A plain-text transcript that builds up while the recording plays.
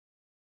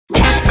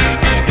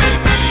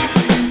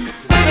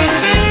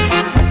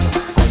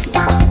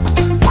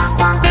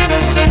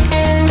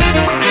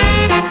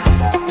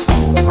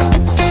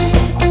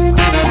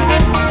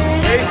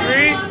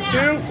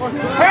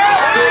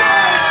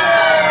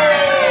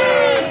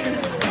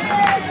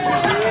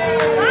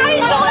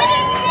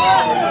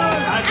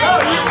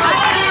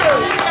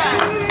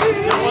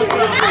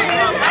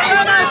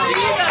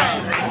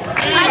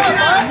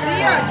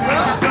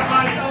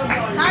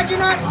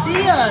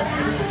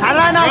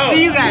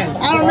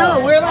guys? I don't know.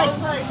 We're like,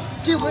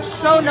 dude, we're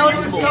so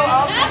noticeable.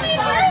 Happy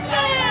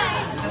birthday!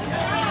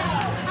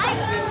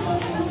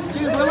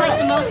 Dude, we're like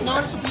the most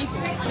noticeable people.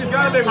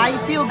 How you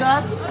feel,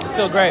 Gus?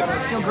 Feel great.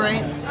 Feel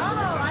great.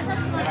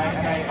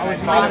 I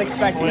was not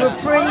expecting We're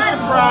pretty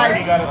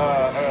surprised.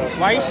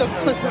 Why are you so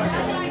close?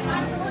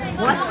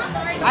 What?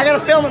 I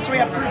gotta film this so we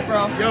got proof,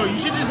 bro. Yo, you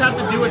should just have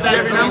to do what that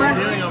is doing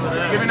over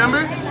there. Give your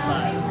number.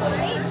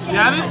 You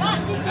have it?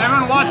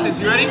 Everyone watch this.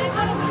 You ready?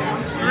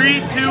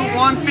 3, 2,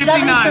 1,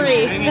 59.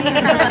 73.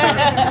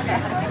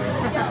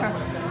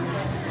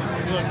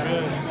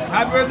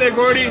 Happy birthday,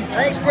 Gordy.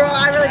 Thanks, bro.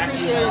 I really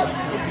appreciate it.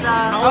 It's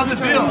How's it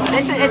feel?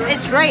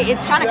 It's great.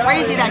 It's kind of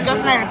crazy that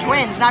Gus and I are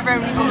twins. Not very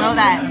many people know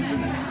that.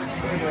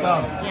 Good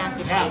stuff.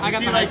 Yeah. I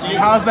got the IG.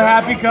 How's the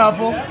happy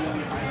couple?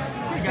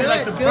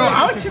 Bro,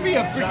 I want you to be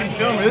a freaking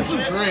filmer. This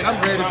is great. I'm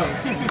great at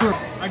this.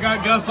 I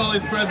got Gus all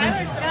these presents.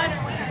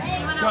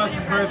 It's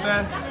Gus's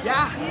birthday.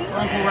 Yeah.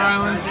 Uncle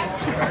Ryland.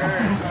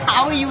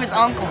 How are you his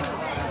uncle?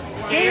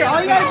 Gator,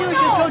 all you gotta do is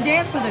just go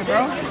dance with her,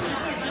 bro.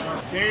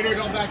 Gator,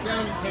 don't back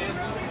down. You can't.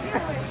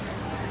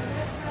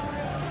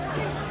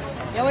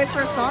 Yeah, wait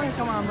for a song to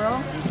come on,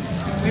 bro.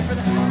 Wait for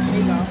the song. There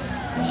you go.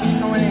 She's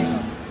coming in.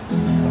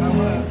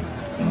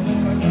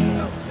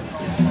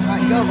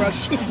 Alright, go, bro.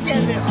 She's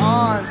getting it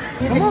on.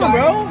 Come on,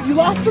 bro. You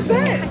lost the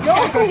bet. Go.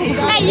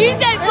 Hey, you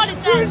said what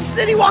it's You're in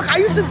City Walk. I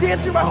used to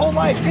dance here my whole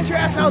life. Get your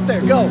ass out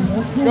there. Go.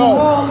 Go.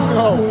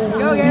 Go.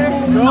 Go, Gator.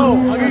 Go.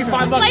 I'll give you $5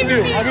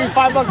 too. I'll give you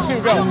 $5 too. I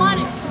don't Go. want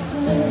it.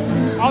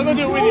 I'll go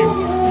do it with you.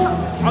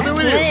 I'll do it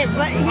with you.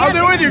 I'll do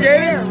it with you,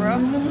 Gator. Bro.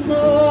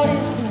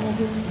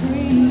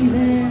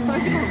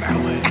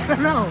 I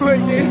don't know.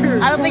 Wait, Gator.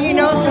 I don't think he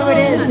knows who it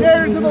is.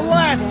 Gator to the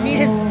left. Need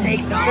his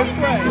takes off. This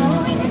way.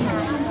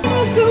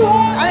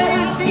 I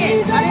didn't see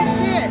it. I didn't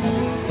see it.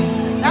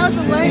 That was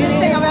the lamest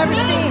thing I've ever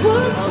seen.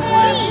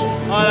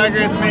 Oh, that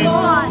agrees with me.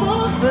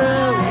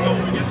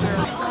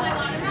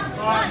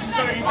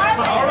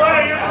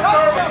 Alright, let's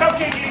start with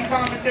cupcake eating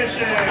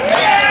competition.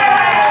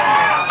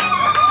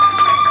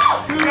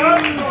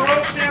 Gus is a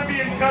world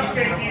champion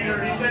cupcake eater.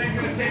 He said he's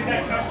going to take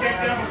that cupcake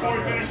down before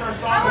we finish our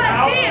song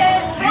out.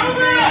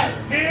 Using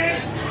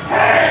his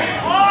hand.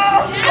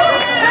 Oh, so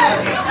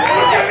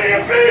give me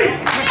a beat.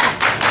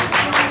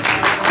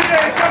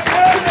 Today's the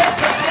birthday.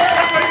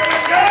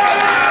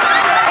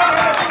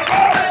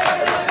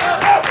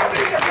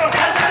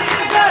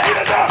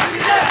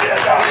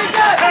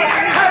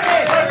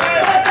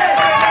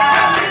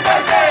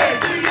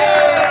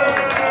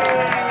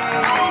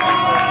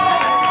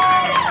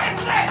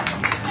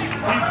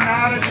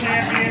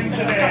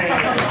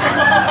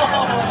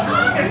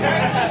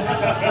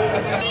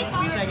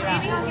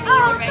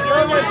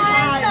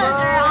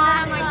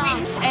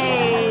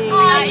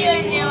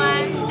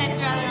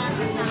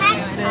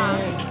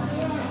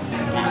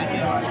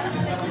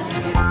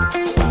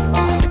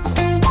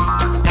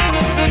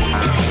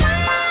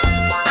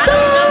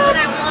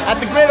 At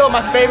the Griddle,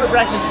 my favorite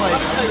breakfast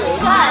place.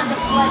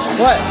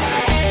 What?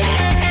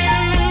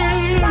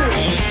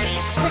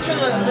 Picture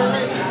the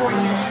list before you.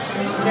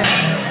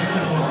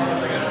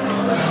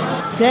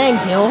 Dang,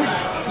 Gil.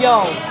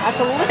 Yo, that's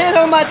a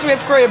little much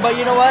whipped cream, but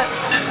you know what?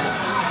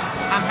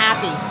 I'm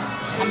happy.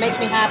 That makes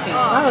me happy.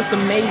 That looks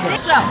amazing.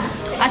 So,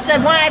 I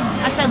said 1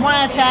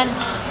 out of 10.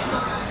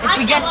 If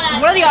we get,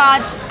 what are the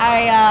odds?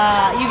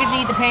 You get to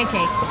eat the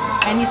pancake.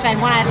 And he said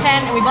 1 out of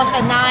 10, and we both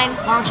said 9.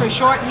 Long story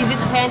short, he's eating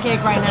the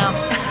pancake right now.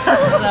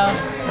 So,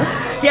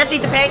 he has to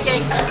eat the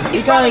pancake.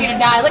 He's probably gonna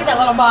die. Look at that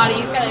little body.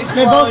 He's gonna explode.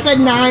 They both said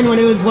 9 when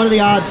it was one of the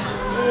odds.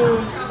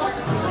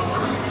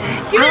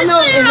 I don't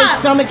know if his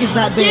stomach is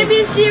that big. Give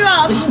me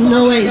syrup. There's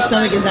no way his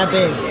stomach is that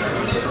big.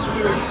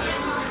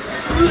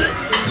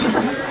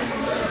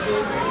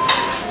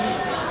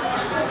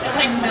 It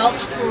like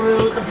melts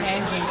through the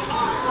pancake.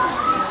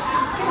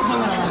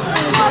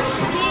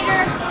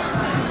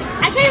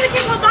 I can't even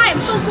take one bite. I'm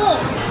so full.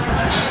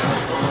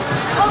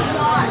 Oh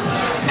God.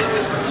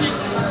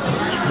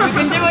 You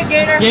can do it,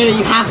 Gator. Gator,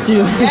 you have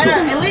to. Gator,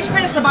 at least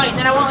finish the bite,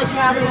 then I won't let you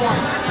have any more.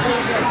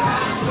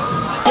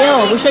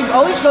 Gil, we should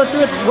always go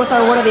through it with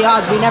our what are the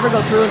odds. We never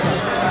go through with it.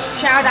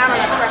 Chow down on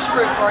that fresh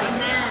fruit, Gordy.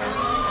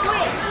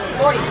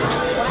 Gordy,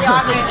 what are the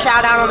odds that you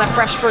chow down on that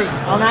fresh fruit?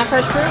 On that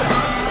fresh fruit?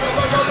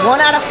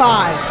 1 out of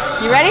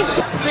 5. You ready?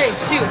 3,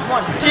 2,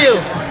 1, 2.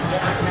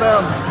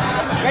 Boom.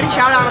 Ready?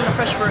 Chow down on the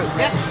fresh fruit.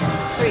 Yep.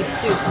 3,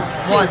 2,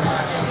 1.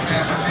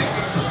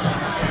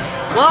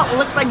 Well, it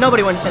looks like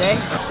nobody wins today.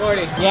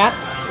 Gordy. Yeah?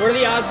 What are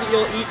the odds that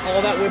you'll eat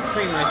all that whipped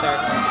cream right there?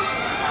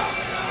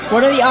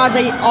 What are the odds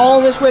I eat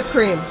all this whipped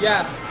cream?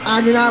 Yeah. I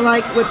do not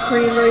like whipped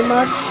cream very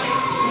much.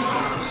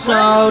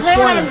 So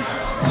 20.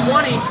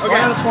 20. Okay.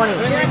 1 out of 20.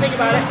 What do you think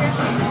about it?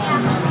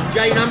 You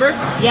got your number?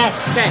 Yes.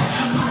 Okay.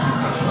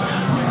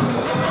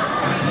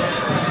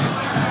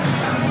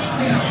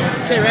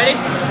 Okay, ready?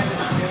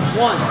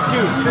 1,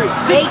 2, 3,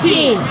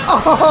 16. 18.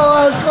 Oh,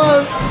 that was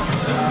close.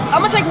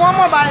 I'm gonna take one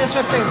more bite of this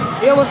whipped cream.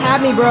 You almost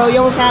had me, bro. You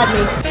almost had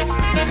me.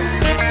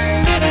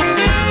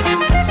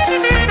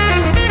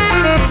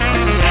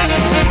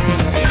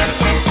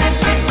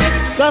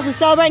 Gus, we're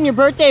celebrating your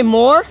birthday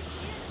more?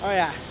 Oh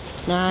yeah.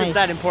 Nice. It's just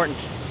that important.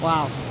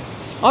 Wow.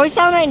 Are we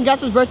celebrating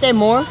Gus's birthday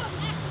more?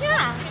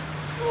 Yeah.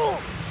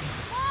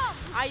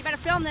 Alright, you better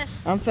film this.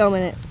 I'm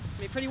filming it. It's gonna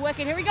be pretty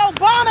wicked. Here we go,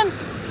 bombing!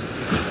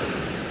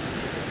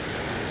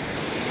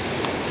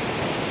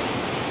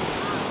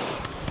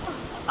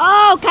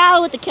 Oh,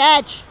 Kyle with the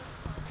catch.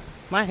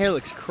 My hair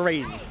looks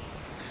crazy.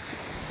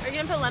 Are you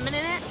gonna put lemon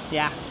in it?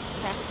 Yeah.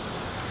 Okay.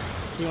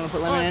 You want to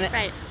put lemon in it?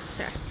 Right,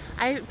 sure.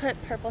 I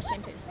put purple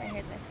shampoo so my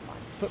hair's nice and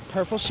blonde. Put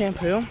purple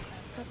shampoo.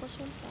 Purple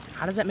shampoo.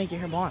 How does that make your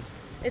hair blonde?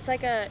 It's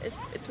like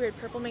it's weird.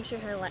 Purple makes your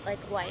hair like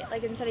white.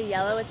 Like instead of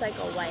yellow, it's like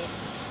a white.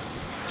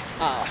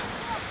 Oh.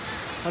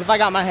 What if I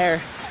got my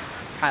hair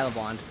Kyla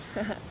blonde?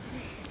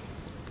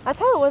 That's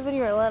how it was when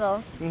you were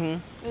little.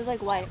 Mm-hmm. It was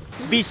like white.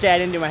 It's beach day. I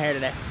didn't do my hair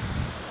today.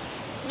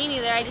 Me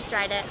neither. I just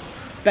dried it.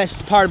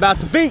 Best part about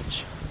the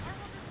beach.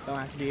 Don't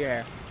have to do your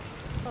hair.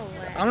 Oh,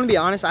 what? I'm gonna be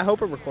honest. I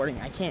hope we're recording.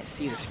 I can't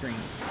see the screen.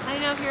 I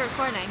don't know if you're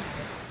recording.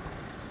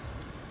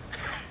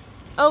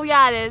 Oh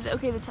yeah, it is.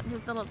 Okay, the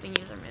little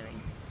thingies are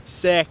moving.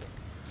 Sick.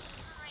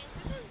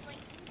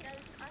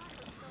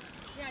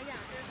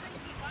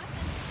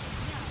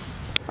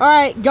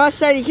 Alright, Gus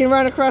said he can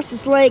run across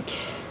this lake.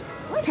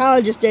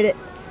 Kyle just did it.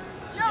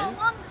 No,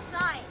 along the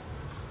side.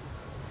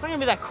 It's not gonna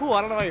be that cool.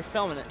 I don't know why you're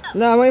filming it.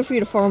 No, I'm waiting for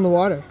you to fall in the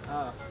water.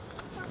 Oh.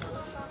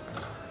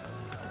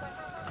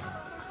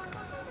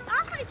 That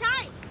was pretty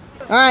tight.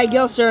 Alright,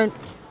 Gil's turn.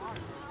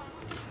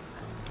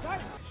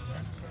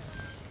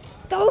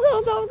 Go,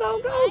 go, go,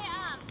 go, go.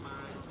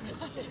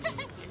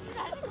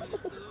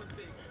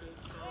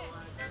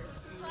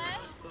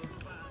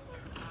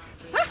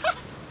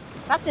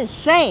 That's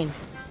insane.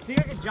 Think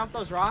I can jump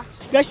those rocks?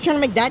 You guys trying to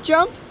make that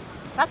jump?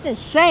 That's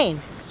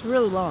insane. It's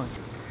really long.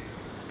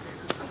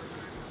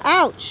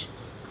 Ouch.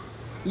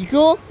 You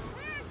cool?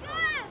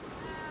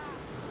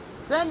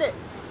 Send it.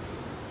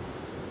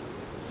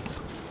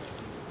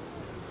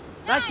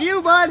 That's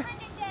you, bud.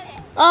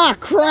 Ah,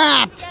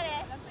 crap.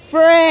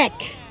 Frick.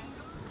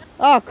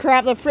 Oh,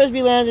 crap. The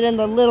frisbee landed in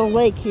the little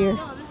lake here.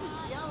 No, this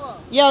is yellow.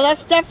 Yo,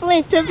 that's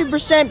definitely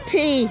 50%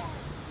 pee.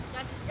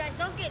 Guys,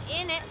 don't get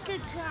in it.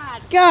 Good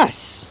God.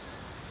 Gus.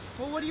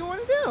 Well, what do you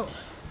want to do?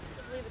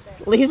 Just leave it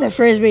there. Leave the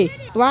frisbee.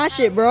 Splash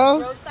it, bro.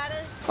 Gross that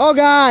is. Oh,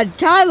 God.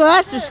 Kyla,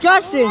 that's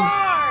disgusting.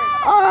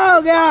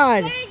 Oh,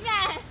 God.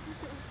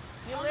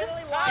 You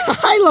literally want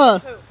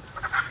Kyla.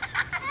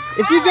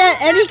 If you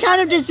get any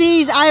kind of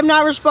disease, I am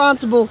not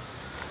responsible.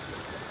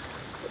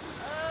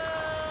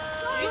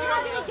 You're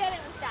not gonna get it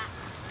with that.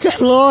 Good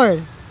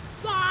Lord.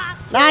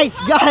 Nice,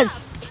 Gus.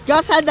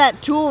 Gus had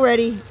that tool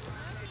ready.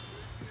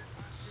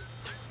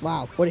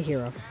 Wow, what a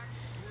hero.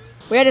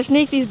 We had to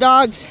sneak these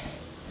dogs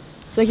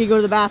so they could go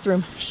to the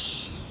bathroom.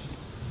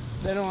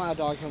 They don't allow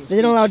dogs on the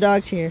They don't allow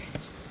dogs here.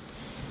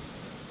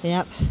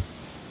 Yep.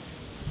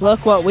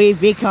 Look what we've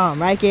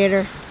become, right,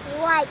 Gator?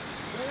 What?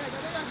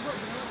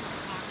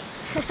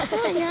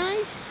 Hi,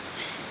 guys.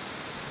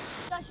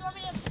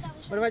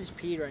 What if I just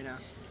peed right now?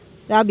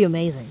 That'd be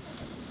amazing.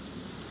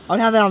 I would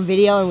have that on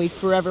video and we'd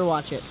forever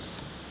watch it.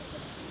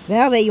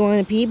 Velvet, you want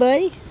to pee,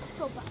 buddy?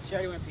 She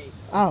already went pee.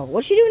 Oh,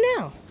 what's she doing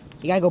now?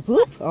 You gotta go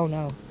poop? Oh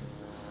no.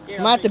 Here,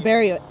 I might have to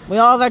bury it. We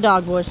all have our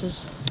dog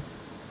voices.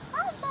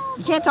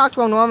 You can't talk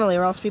to them normally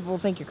or else people will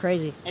think you're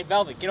crazy. Hey,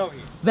 Velvet, get over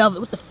here. Velvet,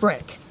 what the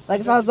frick?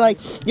 Like if I was like,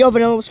 yo,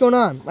 Vanilla, what's going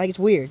on? Like it's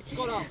weird. What's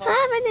going on, Pop?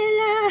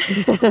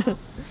 Hi, Vanilla.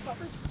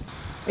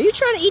 Are you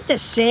trying to eat the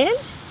sand?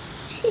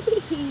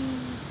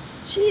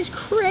 She's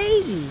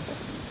crazy.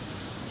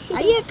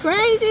 Are you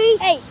crazy?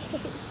 Hey.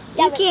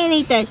 You can't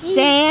eat the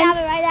sand.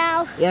 it right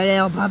now. Yeah,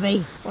 little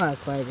puppy. What a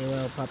crazy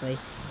little puppy.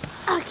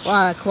 Okay.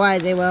 What a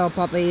crazy little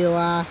puppy you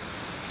are.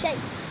 Okay.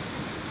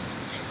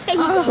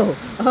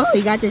 Oh,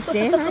 you got the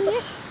sand on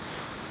you?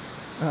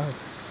 Oh.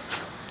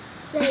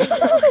 There you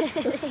go.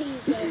 There you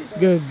go.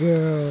 Good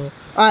girl.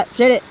 Alright,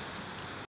 sit it.